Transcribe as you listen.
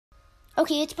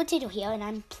Okay, it's Potato here, and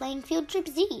I'm playing Field Trip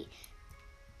Z.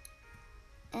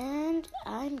 And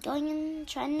I'm going and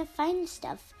trying to find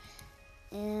stuff.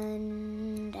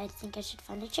 And I think I should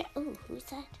find a chair. Oh, who's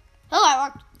that? Oh, I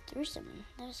walked through someone.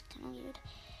 That was kind of weird.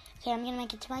 Okay, I'm going to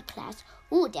make it to my class.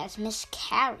 Ooh, that's Miss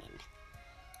Karen.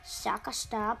 Soccer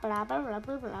star, blah, blah, blah,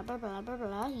 blah, blah, blah, blah, blah,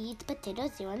 blah. Eat potato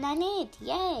 098.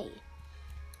 Yay.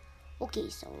 Okay,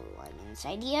 so I'm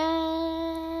inside here.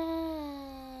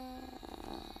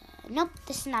 Nope,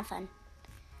 this is not fun.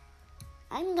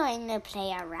 I'm going to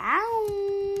play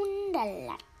around a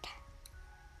lot.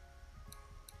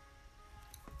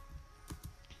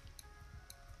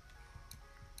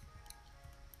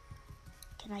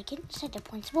 Can I get inside the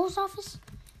principal's office?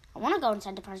 I want to go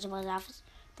inside the principal's office.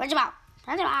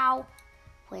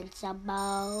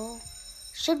 Principal!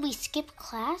 Should we skip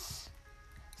class?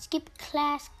 Skip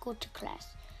class, go to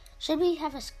class. Should we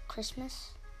have a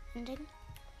Christmas ending?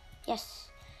 Yes.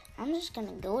 I'm just going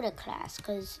to go to class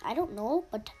because I don't know,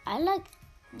 but I like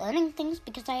learning things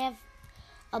because I have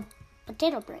a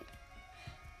potato brain.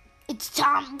 It's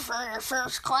time for your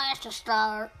first class to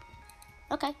start.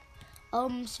 Okay.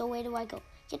 So where do I go?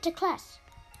 Get to class.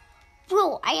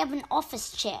 Bro, I have an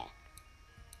office chair.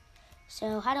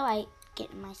 So how do I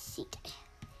get in my seat?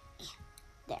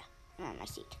 There, I'm in my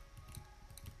seat.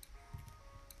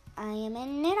 I am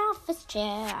in an office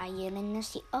chair. I am in the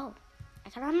seat. Oh, I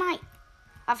got on my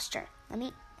office chair. Let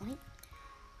me.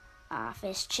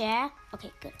 Office chair.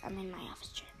 Okay, good. I'm in my office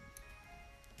chair.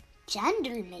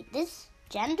 Jandal made this.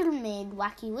 Jandal made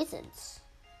Wacky Wizards.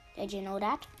 Did you know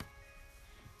that?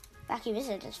 Wacky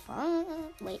Wizards is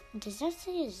fun. Wait, does that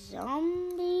say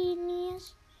zombie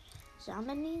news?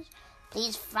 Zombie news?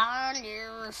 Please find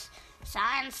your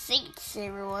assigned seats,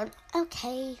 everyone.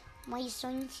 Okay, my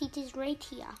assigned seat is right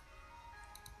here.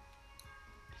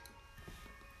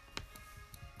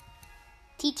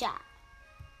 Teacher,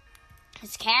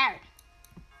 Miss Karen.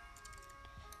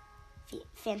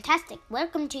 Fantastic.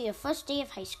 Welcome to your first day of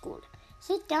high school.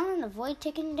 Sit down and avoid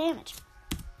taking damage.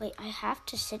 Wait, I have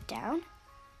to sit down?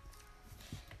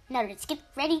 Now let's get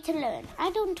ready to learn. I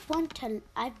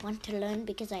want to learn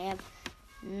because I have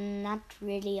not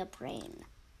really a brain.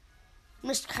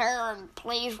 Miss Karen,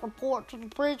 please report to the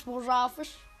principal's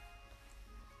office.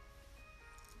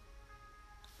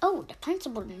 Oh, the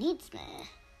principal needs me.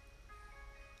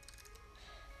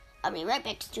 I'll be right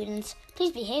back, students.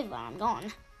 Please behave while I'm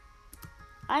gone.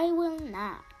 I will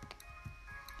not.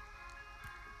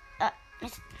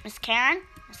 Miss Karen?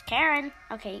 Miss Karen?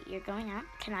 Okay, you're going out.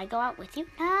 Can I go out with you?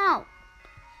 No!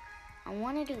 I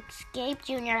wanted to escape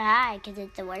junior high because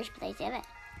it's the worst place ever.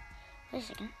 Wait a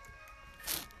second.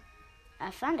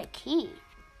 I found a key.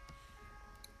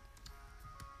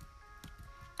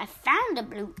 I found a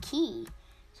blue key.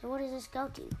 So what does this go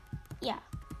to? Yeah.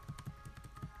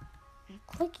 I'm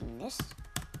clicking this.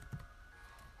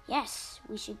 Yes,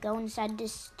 we should go inside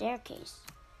this staircase.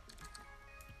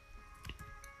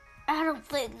 I don't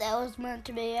think that was meant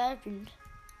to be opened.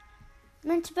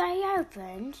 Meant to be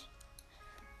opened?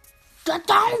 Get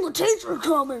down, the teacher's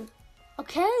coming.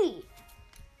 Okay,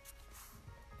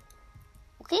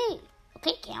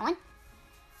 Callan.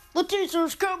 The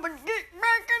teacher's coming. Get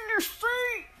back in your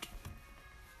seat.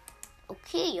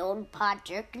 Okay, old pot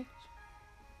jerkin.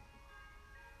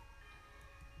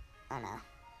 I know.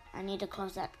 I need to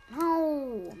close that.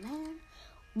 No, man.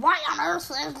 Why on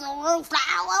earth is the roof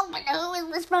now open? Who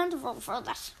is responsible for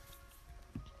this?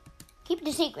 Keep it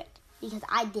a secret, because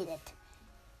I did it.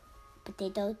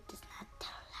 Potato does not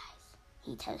tell lies.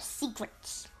 He tells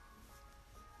secrets.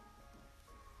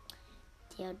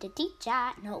 Tell the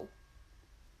teacher. No.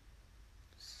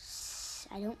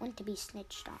 I don't want to be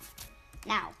snitched on.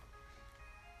 Now,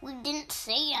 we didn't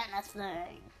say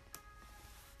anything.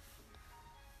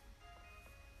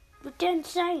 We didn't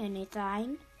say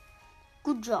anything.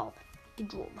 Good job.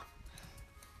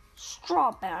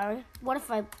 Strawberry. What if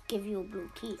I give you a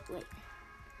blue key? Wait.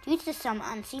 Due to some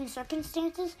unseen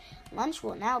circumstances, lunch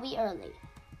will now be early.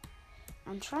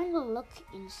 I'm trying to look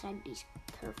inside these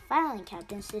filing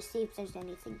cabinets to see if there's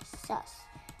anything sus.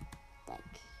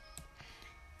 Like,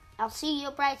 I'll see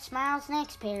your bright smiles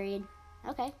next period.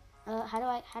 Okay. How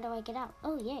do I get out?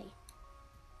 Oh, yay.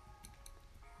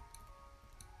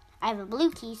 I have a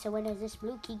blue key, so where does this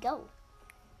blue key go?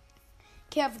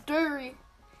 Cafeteria.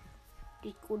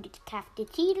 Just go to the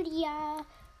cafeteria.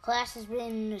 Class has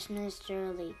been dismissed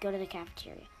early. Go to the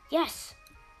cafeteria. Yes!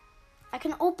 I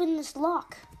can open this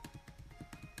lock.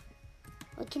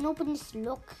 I can open this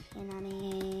lock. And I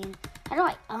mean, how do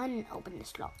I unopen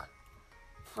this lock?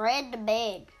 Fred the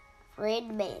bed.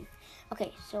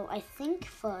 Okay, so I think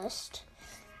first,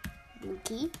 blue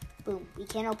key. Boom. We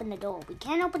can't open the door. We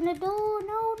can't open the door.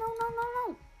 No.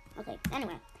 Okay,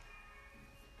 anyway.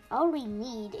 All we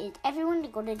need is everyone to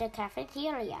go to the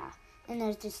cafeteria. And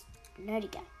there's this nerdy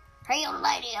guy. Hey, old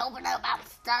lady, open up. I'm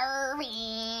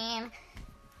starving.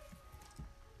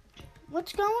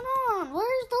 What's going on?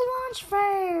 Where's the lunch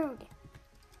food?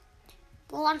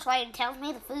 The lunch lady tells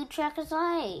me the food truck is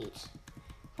late.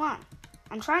 Come on.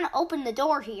 I'm trying to open the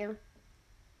door here.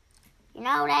 You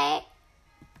know that?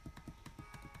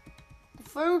 The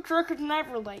food truck is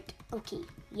never late. Okay.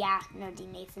 Yeah, nerdy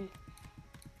Nathan.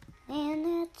 And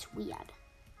that's weird.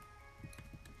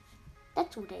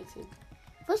 That's what I said.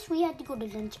 First we had to go to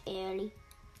lunch early.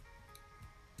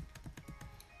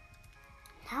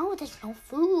 Now there's no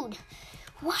food.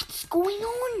 What's going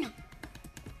on?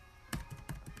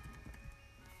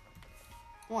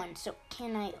 So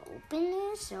can I open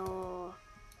this or?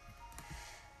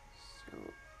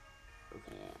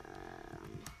 Okay.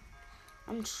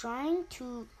 I'm trying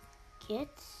to get.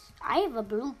 I have a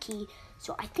blue key,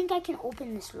 so I think I can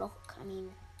open this lock.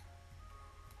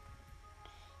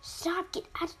 Stop! Get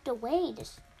out of the way!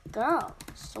 This girl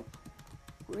is so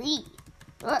rude.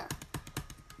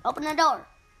 Open the door.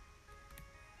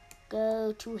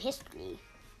 Go to history.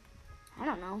 I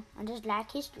don't know. I just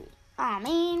like history. Aw,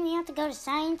 man, we have to go to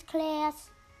science class.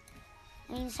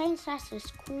 Science class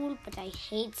is cool, but I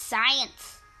hate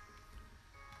science.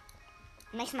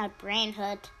 It makes my brain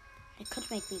hurt. It could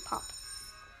make me pop.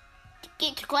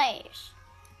 Get to class.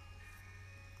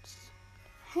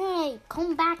 Hey,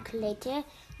 come back later.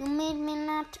 You made me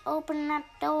not open that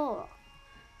door.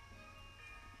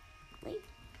 Wait.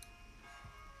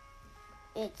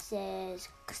 It says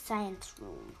science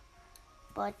room.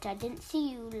 But I didn't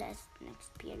see you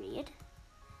next period.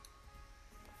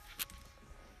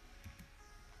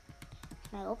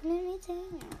 Can I open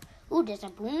anything? Ooh, there's a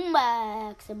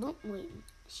boombox. Wait,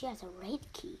 she has a red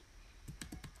key.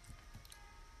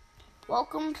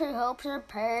 Welcome to Hopes of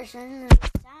Person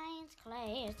Science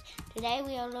class. Today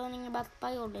we are learning about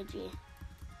biology.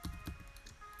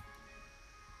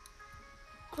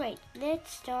 Great,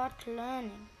 let's start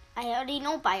learning. I already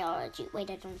know biology. Wait,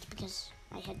 I don't, because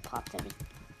my head pops every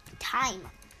time.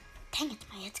 Dang it,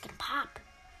 my head's gonna pop.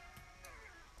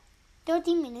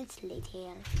 30 minutes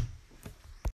later.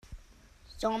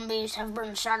 Zombies have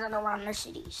been scattered around the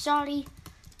city. Sorry,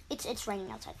 it's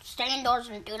raining outside. Stay indoors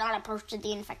and do not approach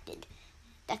the infected.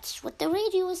 That's what the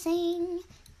radio was saying.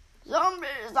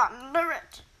 Zombies under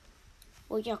it.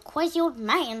 Well, you're quite the old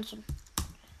man, so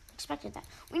expected that.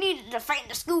 We need to defend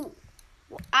the school.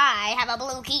 Well, I have a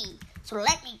blue key, so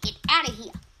let me get out of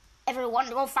here. Everyone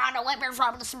go find a weapon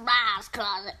from the supplies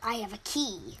closet. I have a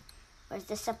key. Where's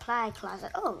the supply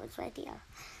closet? Oh, it's right there.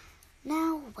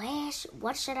 Now,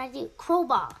 what should I do?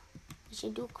 Crowbar. I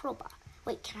should do a crowbar.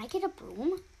 Wait, can I get a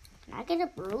broom? Can I get a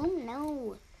broom?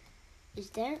 No. Is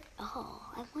there?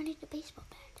 Oh, I wanted a baseball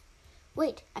bat.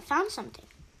 Wait, I found something.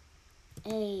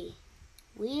 A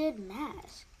weird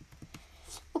mask.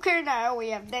 Okay, now we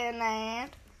have done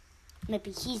that.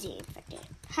 Maybe he's infected.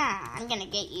 I'm gonna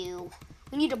get you.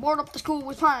 We need to board up the school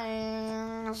with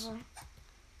planks.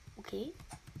 Okay,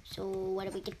 so where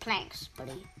do we get planks,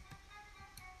 buddy?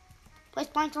 Place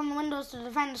planks on the windows to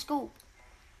defend the school.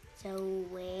 So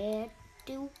where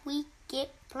do we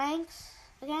get planks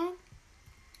again?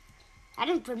 I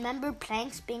don't remember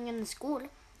planks being in the school.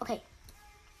 Okay.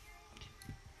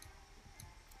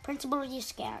 Principal, you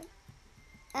scared.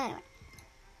 Anyway.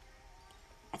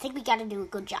 I think we gotta do a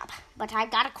good job. But I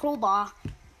got a crowbar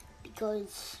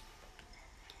because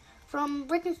from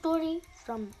Brick and Story,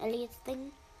 from Elliot's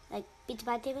thing, like pizza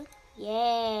pie table.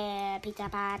 Yeah, pizza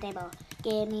pie table.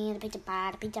 Give me the pizza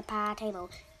pie table.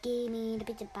 Give me the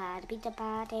pizza pie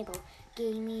table.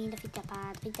 Give me the pizza pie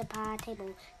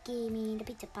table. Give me the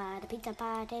pizza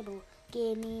pie table.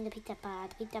 Give me the pizza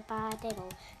pie table.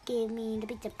 Give me the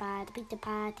pizza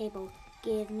pie table.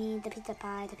 Give me the pizza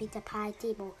pie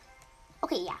table.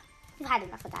 Okay, yeah, you've had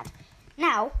enough of that.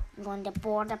 Now, I'm going to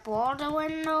board up all the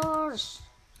windows.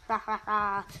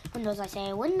 Windows, I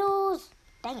say, windows.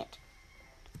 Dang it.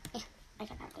 Yeah, I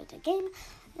cannot go to the game.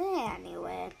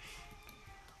 Anyway.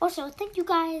 Also, thank you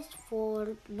guys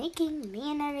for making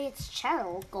me and Elliot's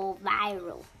channel go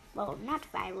viral. Well, not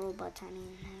viral, but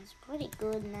it's pretty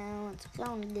good now. It's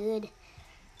going good.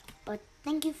 But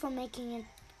thank you for making it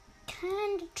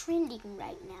kind of trending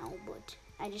right now, but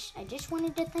I just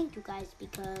wanted to thank you guys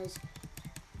because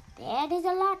that is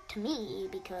a lot to me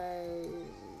because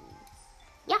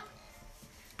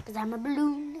I'm a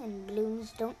balloon and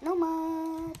balloons don't know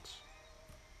much.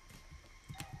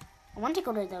 I want to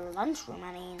go to the lunchroom.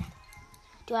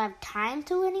 Do I have time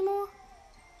to anymore?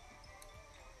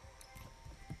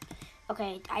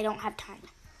 Okay, I don't have time.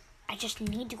 I just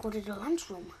need to go to the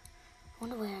lunchroom. I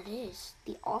wonder where it is.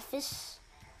 The office?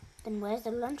 Then where's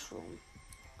the lunchroom?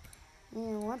 The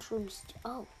lunchroom's...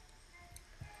 Oh.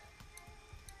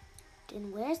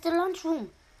 Then where's the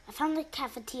lunchroom? I found the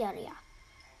cafeteria.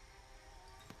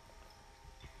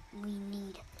 We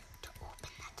need to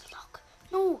open that lock.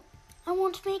 No, I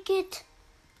won't make it.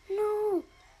 No.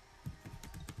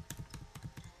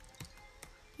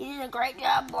 You did a great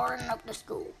job boarding up the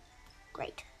school.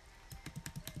 Great.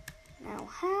 Now,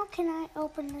 how can I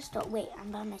open this door? Wait, I'm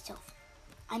by myself.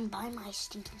 I'm by my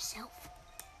stinking self.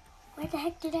 Where the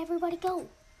heck did everybody go?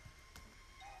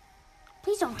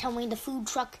 Please don't tell me the food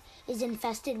truck is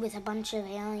infested with a bunch of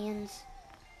aliens.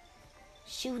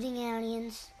 Shooting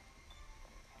aliens.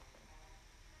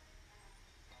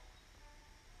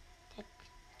 The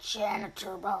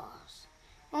janitor boss.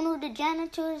 Oh no, the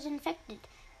janitor is infected.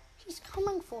 He's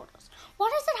coming for us. Why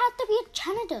does it have to be a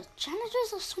janitor?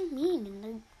 Janitors are so mean and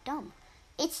they're dumb.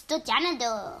 It's the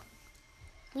janitor.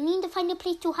 We need to find a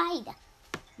place to hide.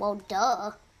 Well,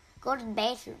 duh. Go to the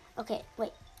bathroom. Okay,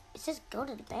 wait. It says go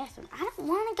to the bathroom. I don't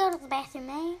want to go to the bathroom,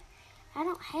 man. I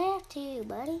don't have to,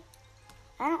 buddy.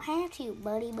 I don't have to,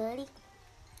 buddy.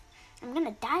 I'm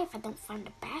gonna die if I don't find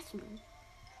a bathroom.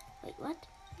 Wait, what?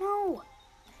 No.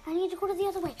 I need to go to the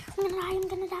other way. I'm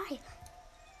gonna die.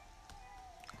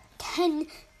 10,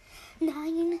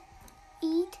 9,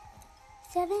 8,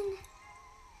 7,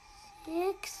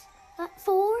 6,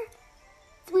 4,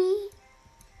 3,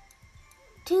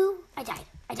 2. I died.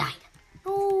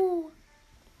 No.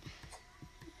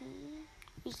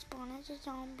 Respawn as a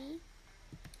zombie.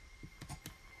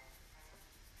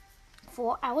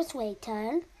 4 hours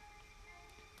later.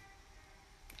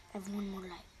 I have one more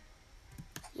life.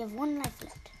 You have one life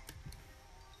left.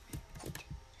 Wait.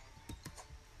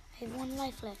 I have one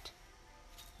life left.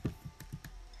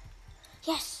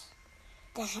 Yes!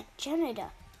 The janitor.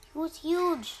 He was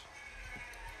huge.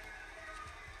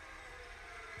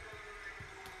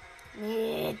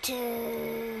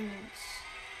 Mittens.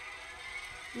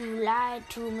 You lied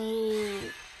to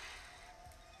me.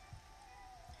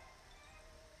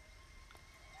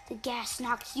 The gas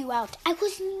knocks you out. I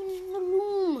wasn't even in the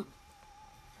room.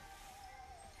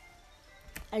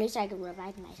 At least I could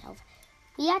revive myself.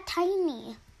 We are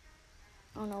tiny.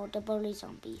 Oh no, the bully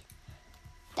zombie.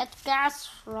 That gas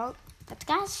shrunk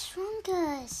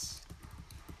us.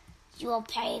 You will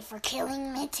pay for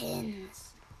killing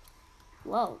Mittens.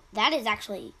 Whoa, that is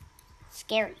actually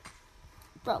scary.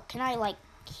 Bro, can I like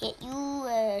hit you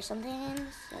or something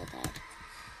so that...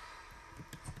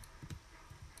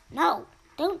 No,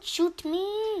 don't shoot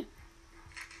me.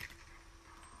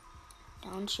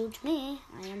 Don't shoot me.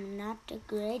 I am not a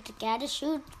great guy to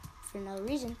shoot for no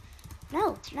reason.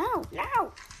 No.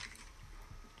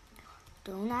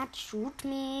 Do not shoot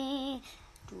me.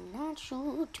 Do not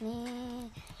shoot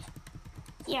me.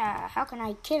 Yeah, how can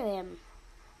I kill him?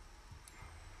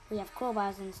 We have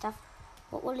crowbars and stuff.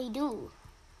 What will he do?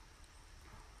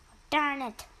 Darn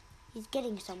it. He's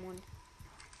getting someone.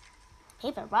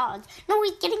 Paper rods. No,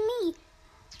 he's getting me.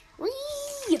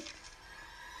 Whee!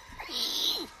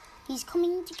 He's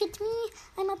coming to get me.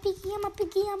 I'm a piggy.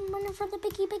 I'm running for the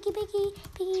piggy.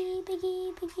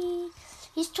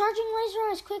 He's charging laser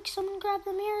eyes. Quick, someone grab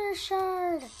the mirror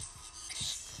shard.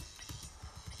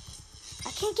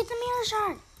 I can't get the mirror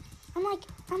shard. I'm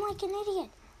like an idiot.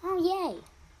 Oh, yay.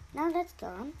 Now that's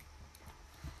gone.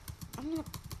 I'm gonna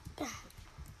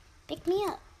pick me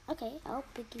up. Okay, I'll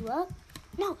pick you up.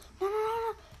 No.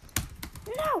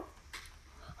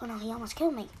 Oh no, he almost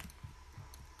killed me.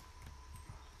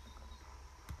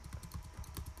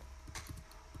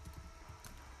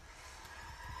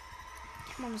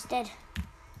 I'm almost dead.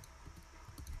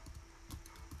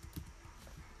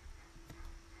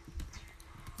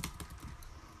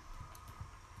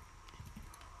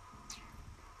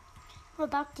 We're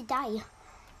about to die,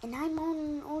 and I'm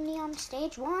only on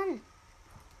stage 1.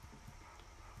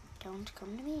 Don't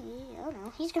come to me. Oh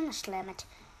no, he's gonna slam it.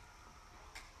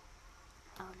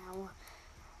 Oh no.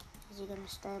 Is he gonna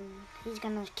slam? He's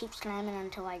gonna keep slamming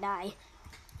until I die.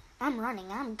 I'm running.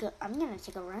 I'm gonna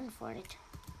take a run for it.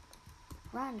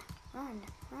 Run.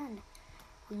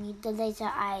 We need the laser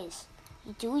eyes.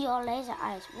 Do your laser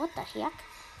eyes. What the heck?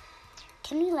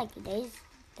 Can we like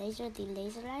laser the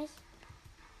laser eyes?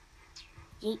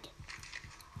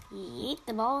 Yeet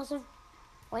the balls of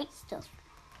white stuff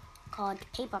called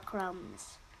paper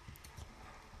crumbs.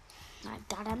 I've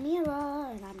got a mirror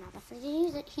and I'm not afraid to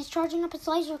use it. He's charging up his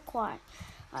laser quad.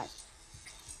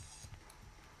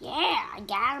 Yeah, I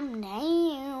got him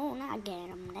down.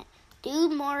 Do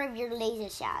more of your laser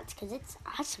shots because it's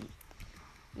awesome.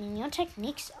 I mean, your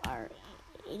techniques are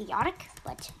idiotic,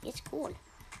 but it's cool.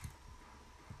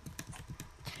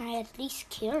 Can I at least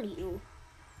kill you?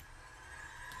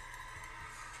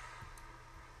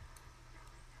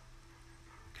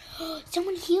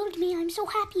 Someone healed me. I'm so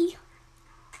happy.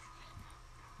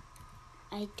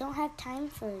 I don't have time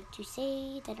to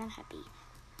say that I'm happy.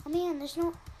 Oh man, there's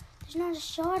not a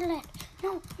shard left.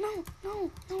 No.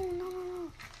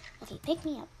 Okay, pick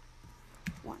me up.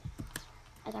 1.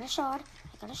 I got a shard.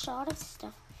 Of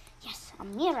stuff. Yes, a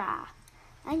mirror.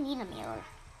 I need a mirror.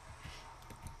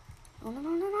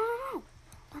 No.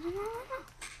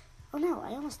 Oh no, I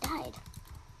almost died.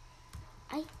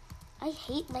 I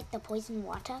hate like the poison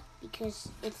water because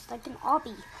it's like an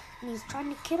obby and he's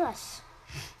trying to kill us.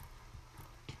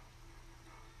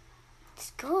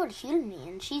 This girl healed me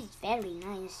and she's very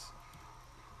nice.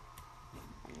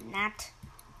 Not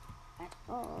at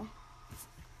all.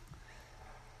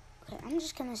 Okay, I'm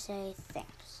just gonna say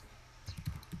thanks.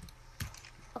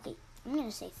 Okay, I'm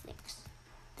gonna say thanks.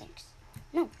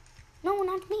 No,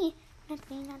 not me.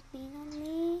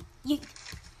 Yeet.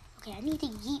 Okay, I need to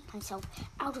yeet myself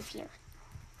out of here.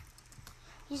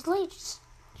 He's late.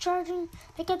 Charging.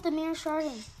 Pick up the mirror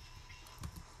sharding.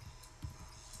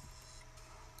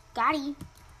 Got him.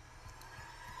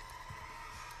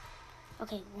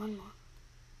 Okay, one more.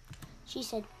 She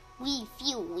said, we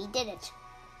did it.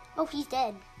 Oh, he's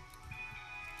dead.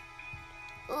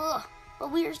 Ugh,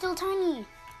 but we are still tiny.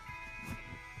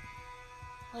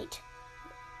 Wait.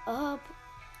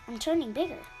 I'm turning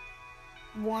bigger.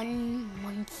 1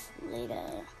 month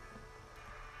later.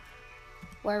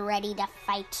 We're ready to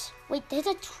fight. Wait, there's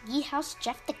a treehouse,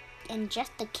 Jeff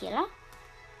the Killer?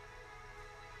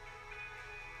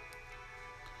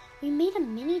 We made a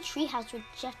mini treehouse with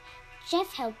Jeff.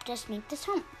 Jeff helped us make this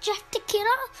home. Jeff the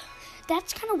Killer?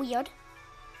 That's kind of weird.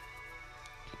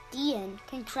 The end.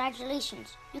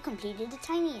 Congratulations. You completed the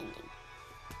tiny ending.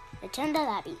 Return to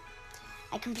lobby.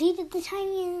 I completed the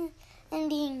tiny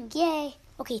ending. Yay.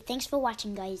 Okay, thanks for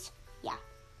watching, guys. Yeah.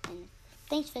 And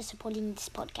thanks for supporting this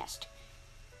podcast.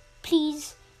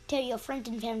 Please tell your friends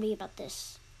and family about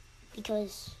this.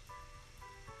 Because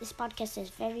this podcast is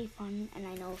very fun. And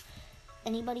I know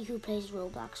anybody who plays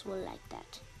Roblox will like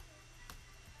that.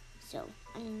 So,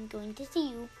 I'm going to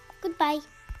see you. Goodbye.